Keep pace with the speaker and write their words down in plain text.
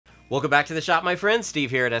Welcome back to the shop, my friends.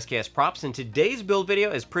 Steve here at SKS Props, and today's build video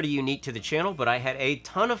is pretty unique to the channel, but I had a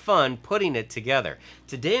ton of fun putting it together.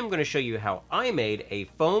 Today I'm going to show you how I made a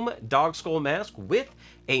foam dog skull mask with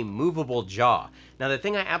a movable jaw. Now, the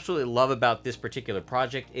thing I absolutely love about this particular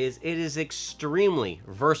project is it is extremely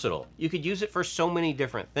versatile. You could use it for so many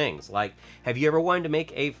different things. Like, have you ever wanted to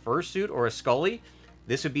make a fursuit or a scully?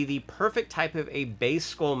 This would be the perfect type of a base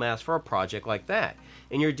skull mask for a project like that.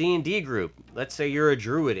 In your D&D group, let's say you're a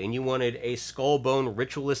druid and you wanted a skull bone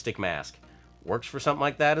ritualistic mask. Works for something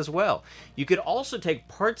like that as well. You could also take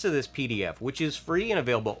parts of this PDF, which is free and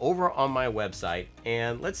available over on my website,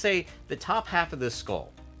 and let's say the top half of this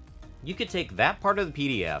skull. You could take that part of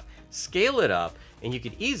the PDF, scale it up, and you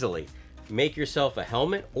could easily make yourself a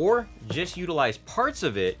helmet or just utilize parts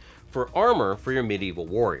of it for armor for your medieval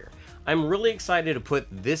warrior. I'm really excited to put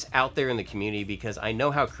this out there in the community because I know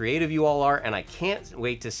how creative you all are, and I can't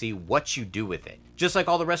wait to see what you do with it. Just like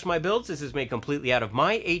all the rest of my builds, this is made completely out of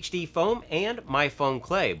my HD foam and my foam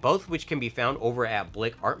clay, both which can be found over at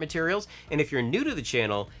Blick Art Materials. And if you're new to the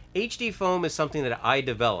channel, HD foam is something that I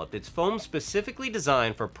developed. It's foam specifically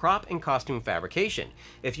designed for prop and costume fabrication.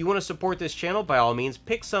 If you want to support this channel, by all means,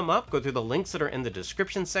 pick some up, go through the links that are in the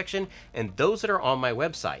description section and those that are on my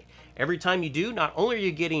website. Every time you do, not only are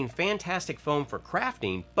you getting fantastic foam for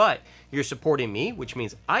crafting, but you're supporting me, which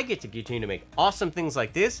means I get to continue to make awesome things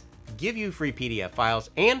like this, give you free PDF files,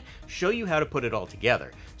 and show you how to put it all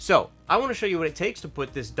together. So, I want to show you what it takes to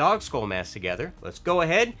put this dog skull mask together. Let's go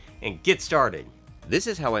ahead and get started. This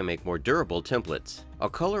is how I make more durable templates. I'll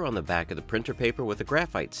color on the back of the printer paper with a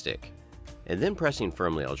graphite stick, and then pressing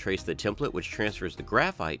firmly I'll trace the template, which transfers the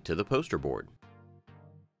graphite to the poster board.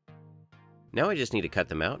 Now I just need to cut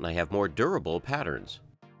them out and I have more durable patterns.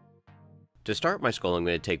 To start my skull, I'm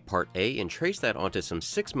going to take part A and trace that onto some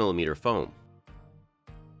 6mm foam.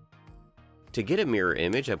 To get a mirror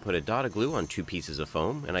image, I put a dot of glue on 2 pieces of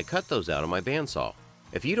foam and I cut those out on my bandsaw.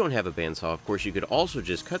 If you don't have a bandsaw, of course, you could also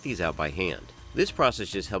just cut these out by hand. This process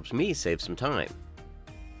just helps me save some time.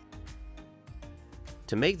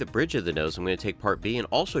 To make the bridge of the nose, I'm going to take part B and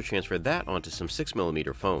also transfer that onto some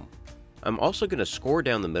 6mm foam. I'm also going to score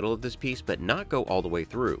down the middle of this piece, but not go all the way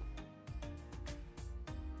through.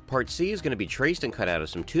 Part C is going to be traced and cut out of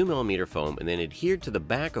some 2mm foam and then adhered to the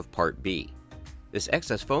back of part B. This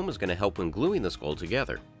excess foam is going to help when gluing the skull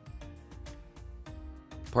together.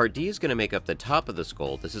 Part D is going to make up the top of the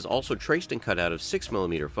skull. This is also traced and cut out of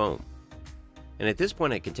 6mm foam. And at this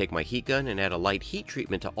point I can take my heat gun and add a light heat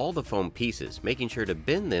treatment to all the foam pieces, making sure to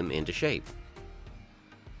bend them into shape.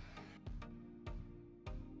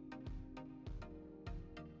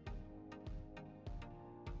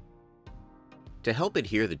 To help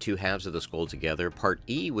adhere the 2 halves of the skull together, part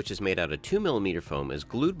E, which is made out of 2mm foam, is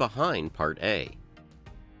glued behind part A.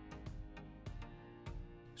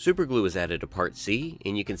 Superglue is added to part C,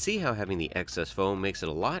 and you can see how having the excess foam makes it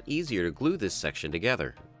a lot easier to glue this section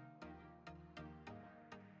together.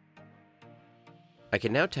 I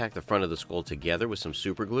can now tack the front of the skull together with some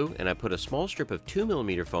superglue, and I put a small strip of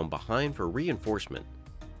 2mm foam behind for reinforcement.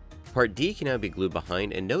 Part D can now be glued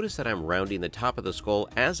behind, and notice that I'm rounding the top of the skull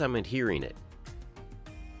as I'm adhering it.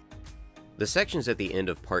 The sections at the end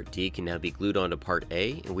of part D can now be glued onto part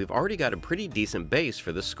A, and we've already got a pretty decent base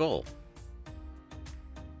for the skull.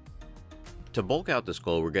 To bulk out the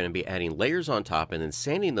skull, we're going to be adding layers on top and then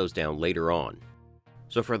sanding those down later on.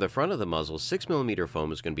 So for the front of the muzzle, 6mm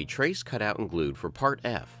foam is going to be traced, cut out, and glued for part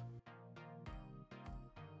F.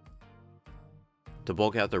 To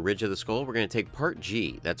bulk out the ridge of the skull, we're going to take part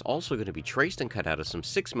G. That's also going to be traced and cut out of some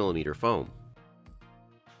 6mm foam.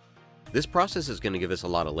 This process is going to give us a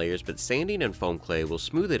lot of layers, but sanding and foam clay will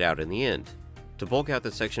smooth it out in the end. To bulk out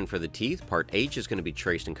the section for the teeth, part H is going to be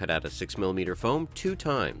traced and cut out of 6mm foam 2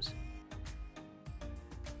 times.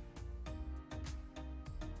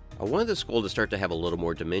 I wanted the skull to start to have a little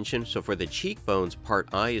more dimension, so for the cheekbones, part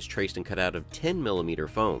I is traced and cut out of 10mm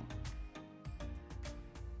foam.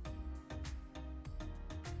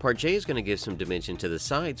 Part J is going to give some dimension to the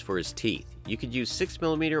sides for his teeth. You could use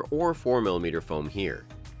 6mm or 4mm foam here.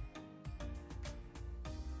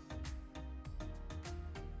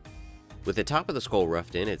 With the top of the skull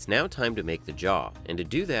roughed in, it's now time to make the jaw, and to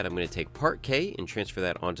do that I'm going to take part K and transfer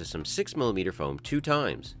that onto some 6mm foam 2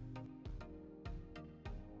 times.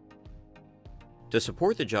 To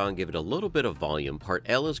support the jaw and give it a little bit of volume, part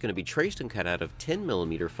L is going to be traced and cut out of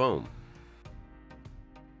 10mm foam.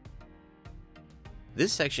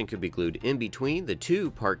 This section could be glued in between the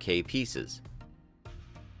 2 part K pieces.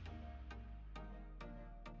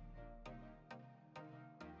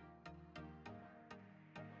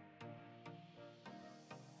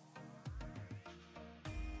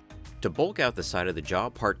 To bulk out the side of the jaw,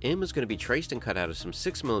 part M is going to be traced and cut out of some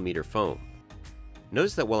 6mm foam.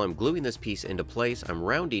 Notice that while I'm gluing this piece into place, I'm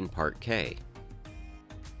rounding part K.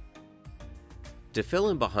 To fill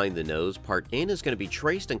in behind the nose, part N is going to be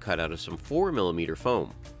traced and cut out of some 4mm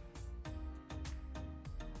foam.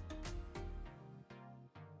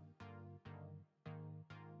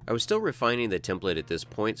 I was still refining the template at this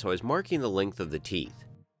point, so I was marking the length of the teeth.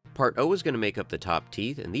 Part O is going to make up the top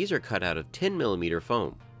teeth, and these are cut out of 10mm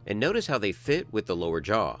foam. And notice how they fit with the lower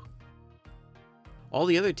jaw. All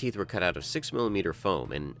the other teeth were cut out of 6mm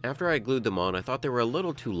foam, and after I glued them on, I thought they were a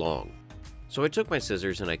little too long. So I took my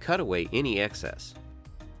scissors and I cut away any excess.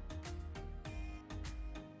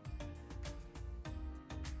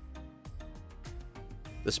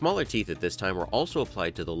 The smaller teeth at this time were also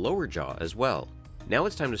applied to the lower jaw as well. Now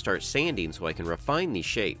it's time to start sanding so I can refine these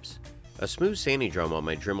shapes. A smooth sanding drum on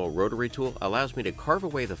my Dremel rotary tool allows me to carve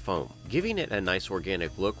away the foam, giving it a nice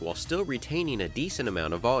organic look while still retaining a decent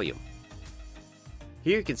amount of volume.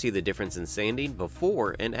 Here you can see the difference in sanding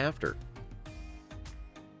before and after.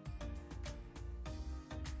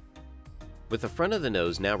 With the front of the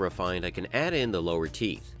nose now refined, I can add in the lower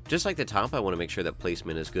teeth. Just like the top, I want to make sure that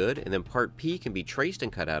placement is good, and then part P can be traced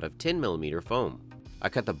and cut out of 10mm foam. I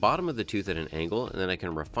cut the bottom of the tooth at an angle, and then I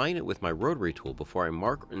can refine it with my rotary tool before I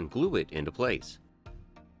mark and glue it into place.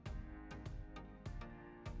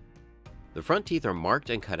 The front teeth are marked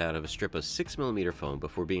and cut out of a strip of 6mm foam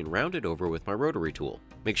before being rounded over with my rotary tool.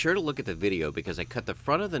 Make sure to look at the video because I cut the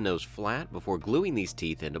front of the nose flat before gluing these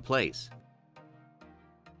teeth into place.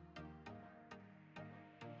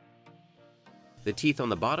 The teeth on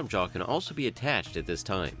the bottom jaw can also be attached at this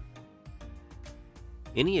time.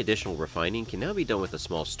 Any additional refining can now be done with a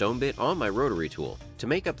small stone bit on my rotary tool. To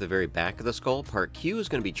make up the very back of the skull, part Q is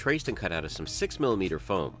going to be traced and cut out of some 6mm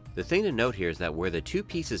foam. The thing to note here is that where the two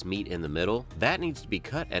pieces meet in the middle, that needs to be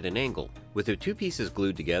cut at an angle. With the two pieces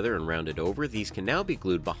glued together and rounded over, these can now be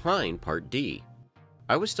glued behind part D.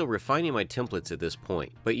 I was still refining my templates at this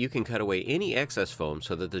point, but you can cut away any excess foam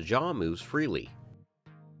so that the jaw moves freely.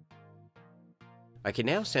 I can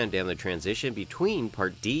now sand down the transition between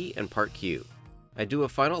part D and part Q. I do a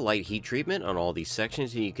final light heat treatment on all these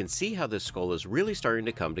sections and you can see how this skull is really starting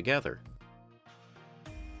to come together.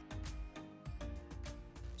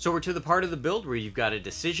 So we're to the part of the build where you've got a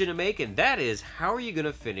decision to make, and that is, how are you going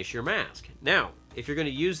to finish your mask? Now, if you're going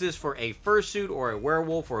to use this for a fursuit or a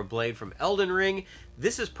werewolf or a blade from Elden Ring,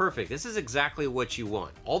 this is perfect. This is exactly what you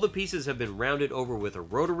want. All the pieces have been rounded over with a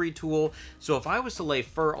rotary tool, so if I was to lay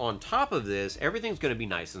fur on top of this, everything's going to be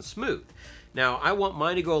nice and smooth. Now, I want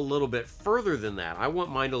mine to go a little bit further than that. I want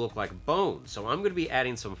mine to look like bone, so I'm going to be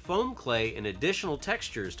adding some foam clay and additional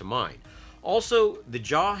textures to mine. Also, the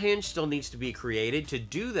jaw hinge still needs to be created. To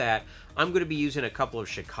do that, I'm going to be using a couple of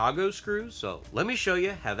Chicago screws, so let me show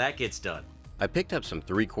you how that gets done. I picked up some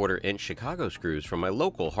 3/4 inch Chicago screws from my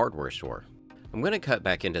local hardware store. I'm going to cut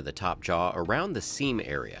back into the top jaw around the seam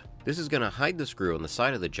area. This is going to hide the screw on the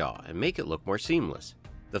side of the jaw and make it look more seamless.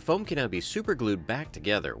 The foam can now be super glued back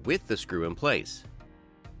together with the screw in place.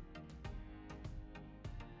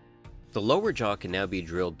 The lower jaw can now be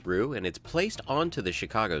drilled through and it's placed onto the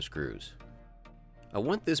Chicago screws. I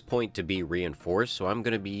want this point to be reinforced, so I'm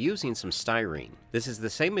going to be using some styrene. This is the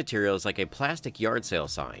same material as like a plastic yard sale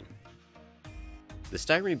sign. The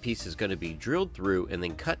styrene piece is going to be drilled through and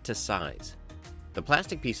then cut to size. The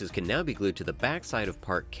plastic pieces can now be glued to the back side of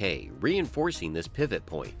part K, reinforcing this pivot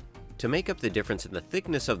point. To make up the difference in the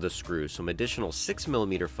thickness of the screw, some additional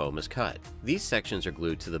 6mm foam is cut. These sections are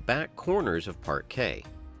glued to the back corners of part K.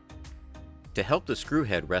 To help the screw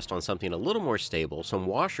head rest on something a little more stable, some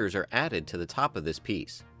washers are added to the top of this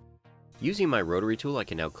piece. Using my rotary tool, I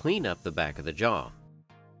can now clean up the back of the jaw.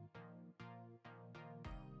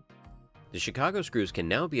 The Chicago screws can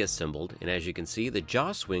now be assembled, and as you can see, the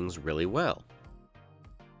jaw swings really well.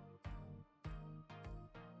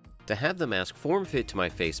 To have the mask form fit to my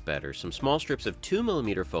face better, some small strips of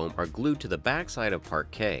 2mm foam are glued to the back side of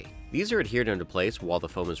part K. These are adhered into place while the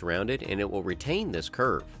foam is rounded, and it will retain this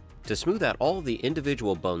curve. To smooth out all of the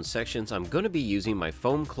individual bone sections, I'm going to be using my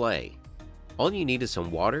foam clay. All you need is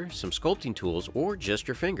some water, some sculpting tools, or just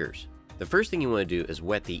your fingers. The first thing you want to do is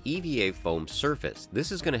wet the EVA foam surface.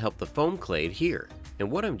 This is going to help the foam clay adhere.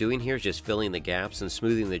 And what I'm doing here is just filling the gaps and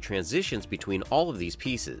smoothing the transitions between all of these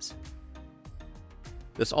pieces.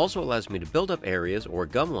 This also allows me to build up areas or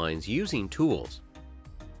gum lines using tools.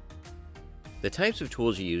 The types of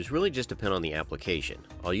tools you use really just depend on the application.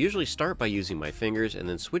 I'll usually start by using my fingers and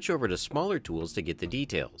then switch over to smaller tools to get the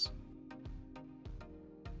details.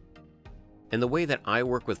 And the way that I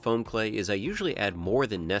work with foam clay is I usually add more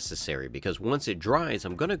than necessary because once it dries,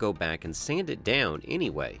 I'm going to go back and sand it down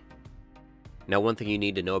anyway. Now, one thing you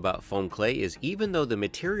need to know about foam clay is even though the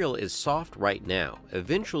material is soft right now,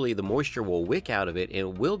 eventually the moisture will wick out of it and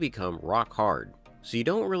it will become rock hard. So you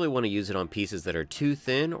don't really want to use it on pieces that are too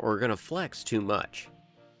thin or are going to flex too much.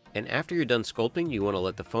 And after you're done sculpting, you want to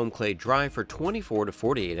let the foam clay dry for 24 to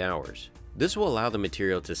 48 hours. This will allow the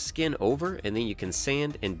material to skin over, and then you can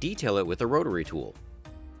sand and detail it with a rotary tool.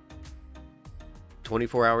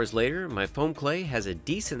 24 hours later, my foam clay has a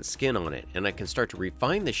decent skin on it, and I can start to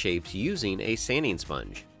refine the shapes using a sanding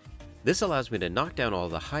sponge. This allows me to knock down all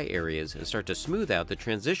the high areas and start to smooth out the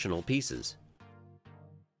transitional pieces.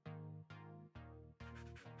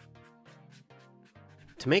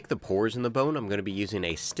 To make the pores in the bone, I'm going to be using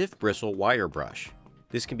a stiff bristle wire brush.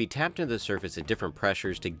 This can be tapped into the surface at different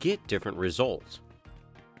pressures to get different results.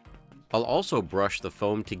 I'll also brush the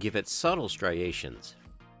foam to give it subtle striations.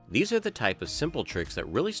 These are the type of simple tricks that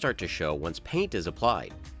really start to show once paint is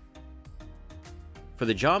applied. For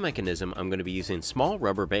the jaw mechanism, I'm going to be using small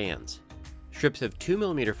rubber bands. Strips of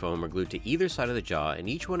 2mm foam are glued to either side of the jaw, and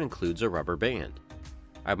each one includes a rubber band.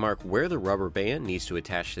 I mark where the rubber band needs to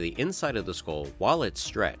attach to the inside of the skull while it's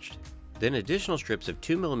stretched. Then additional strips of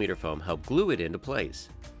 2mm foam help glue it into place.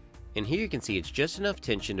 And here you can see it's just enough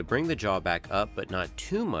tension to bring the jaw back up, but not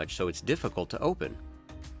too much so it's difficult to open.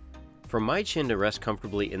 For my chin to rest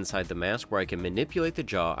comfortably inside the mask where I can manipulate the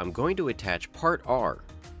jaw, I'm going to attach part R.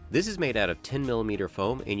 This is made out of 10mm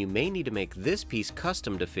foam, and you may need to make this piece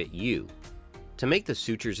custom to fit you. To make the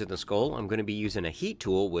sutures in the skull, I'm going to be using a heat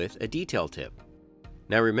tool with a detail tip.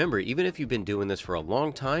 Now remember, even if you've been doing this for a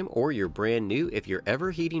long time or you're brand new, if you're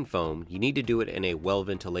ever heating foam, you need to do it in a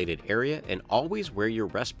well-ventilated area and always wear your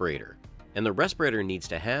respirator. And the respirator needs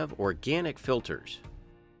to have organic filters.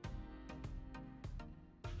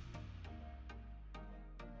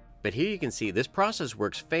 But here you can see this process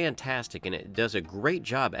works fantastic, and it does a great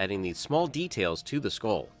job adding these small details to the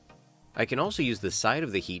skull. I can also use the side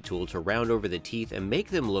of the heat tool to round over the teeth and make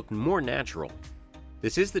them look more natural.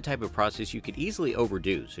 This is the type of process you could easily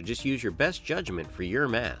overdo, so just use your best judgment for your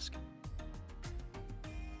mask.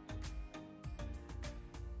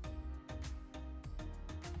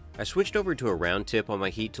 I switched over to a round tip on my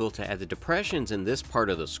heat tool to add the depressions in this part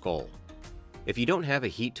of the skull. If you don't have a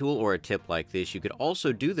heat tool or a tip like this, you could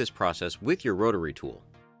also do this process with your rotary tool.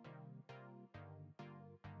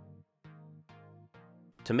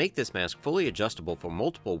 To make this mask fully adjustable for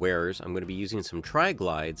multiple wearers, I'm going to be using some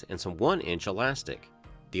tri-glides and some 1-inch elastic.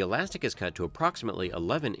 The elastic is cut to approximately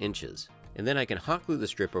 11 inches, and then I can hot glue the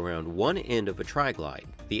strip around one end of a tri-glide.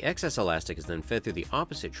 The excess elastic is then fed through the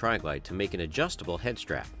opposite tri-glide to make an adjustable head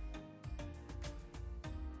strap.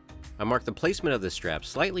 I mark the placement of the strap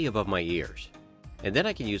slightly above my ears, and then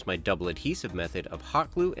I can use my double adhesive method of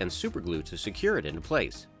hot glue and super glue to secure it into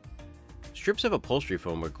place. Strips of upholstery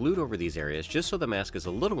foam are glued over these areas just so the mask is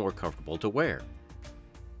a little more comfortable to wear.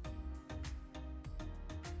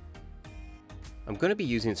 I'm going to be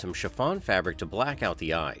using some chiffon fabric to black out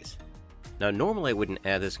the eyes. Now normally I wouldn't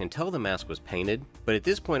add this until the mask was painted, but at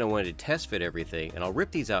this point I wanted to test fit everything, and I'll rip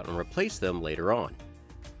these out and replace them later on.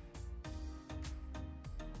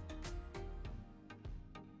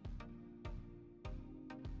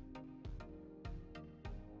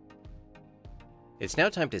 It's now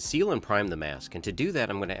time to seal and prime the mask, and to do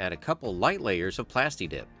that I'm going to add a couple light layers of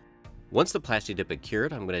Plasti-Dip. Once the Plasti-Dip is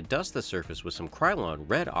cured, I'm going to dust the surface with some Krylon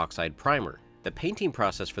red oxide primer. The painting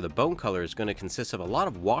process for the bone color is going to consist of a lot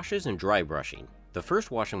of washes and dry brushing. The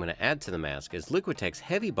first wash I'm going to add to the mask is Liquitex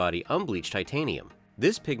Heavy Body Unbleached Titanium.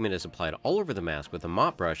 This pigment is applied all over the mask with a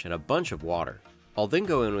mop brush and a bunch of water. I'll then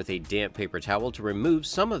go in with a damp paper towel to remove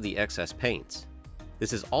some of the excess paints.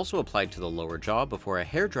 This is also applied to the lower jaw before a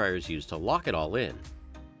hairdryer is used to lock it all in.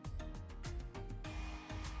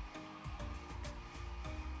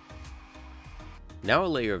 Now a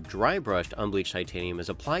layer of dry brushed unbleached titanium is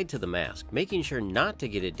applied to the mask, making sure not to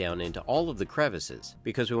get it down into all of the crevices,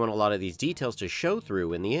 because we want a lot of these details to show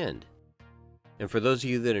through in the end. And for those of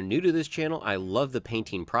you that are new to this channel, I love the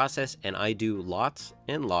painting process, and I do lots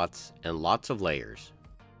and lots and lots of layers.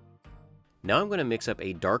 Now I'm going to mix up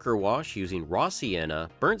a darker wash using raw sienna,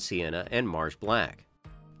 burnt sienna, and Mars Black.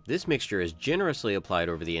 This mixture is generously applied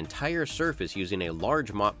over the entire surface using a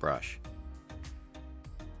large mop brush.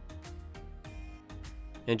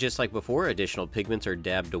 And just like before, additional pigments are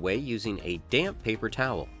dabbed away using a damp paper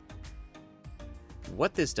towel.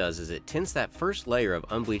 What this does is it tints that first layer of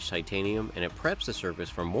unbleached titanium, and it preps the surface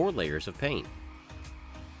for more layers of paint.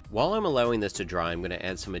 While I'm allowing this to dry, I'm going to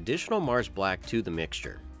add some additional Mars Black to the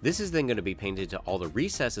mixture. This is then going to be painted to all the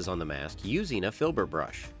recesses on the mask using a filbert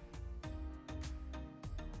brush.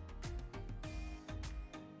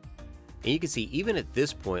 And you can see even at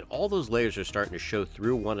this point, all those layers are starting to show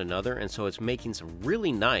through one another, and so it's making some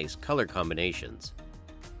really nice color combinations.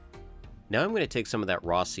 Now I'm going to take some of that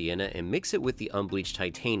raw sienna and mix it with the unbleached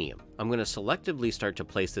titanium. I'm going to selectively start to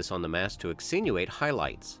place this on the mask to accentuate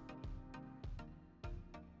highlights.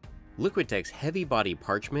 Liquitex Heavy Body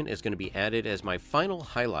Parchment is going to be added as my final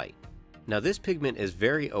highlight. Now this pigment is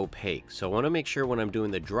very opaque, so I want to make sure when I'm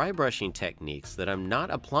doing the dry brushing techniques that I'm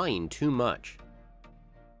not applying too much.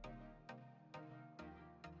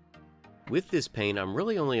 With this paint, I'm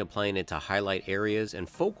really only applying it to highlight areas and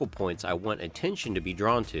focal points I want attention to be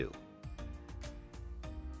drawn to.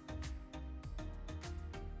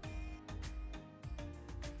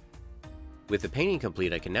 With the painting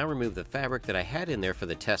complete, I can now remove the fabric that I had in there for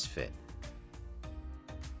the test fit.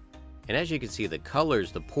 And as you can see, the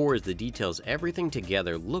colors, the pores, the details, everything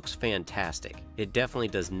together looks fantastic. It definitely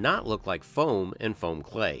does not look like foam and foam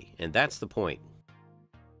clay, and that's the point.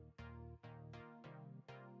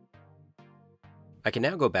 I can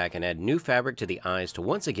now go back and add new fabric to the eyes to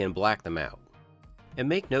once again black them out. And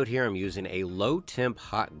make note here, I'm using a low temp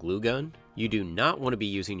hot glue gun. You do not want to be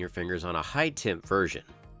using your fingers on a high temp version.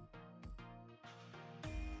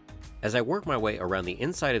 As I work my way around the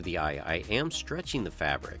inside of the eye, I am stretching the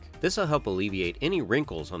fabric. This will help alleviate any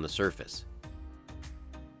wrinkles on the surface.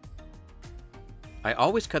 I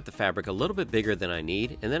always cut the fabric a little bit bigger than I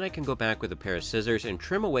need, and then I can go back with a pair of scissors and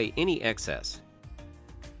trim away any excess.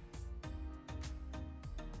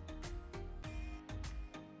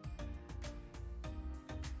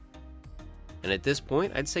 And at this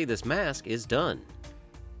point, I'd say this mask is done.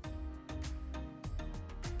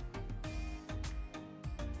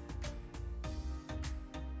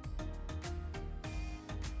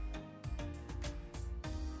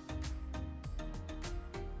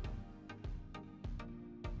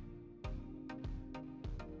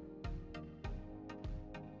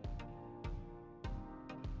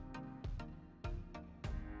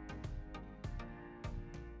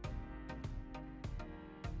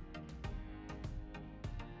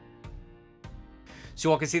 So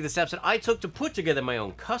you all can see the steps that I took to put together my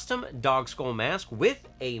own custom dog skull mask with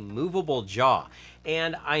a movable jaw.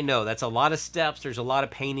 And I know that's a lot of steps, there's a lot of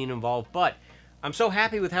painting involved, but I'm so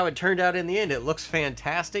happy with how it turned out in the end. It looks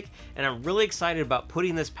fantastic, and I'm really excited about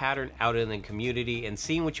putting this pattern out in the community and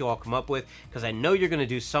seeing what you all come up with, because I know you're going to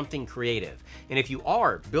do something creative. And if you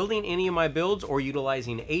are building any of my builds or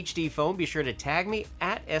utilizing HD foam, be sure to tag me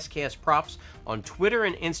at SKS Props on Twitter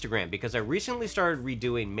and Instagram, because I recently started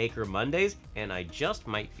redoing Maker Mondays, and I just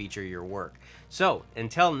might feature your work. So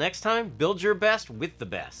until next time, build your best with the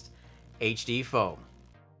best. HD Foam.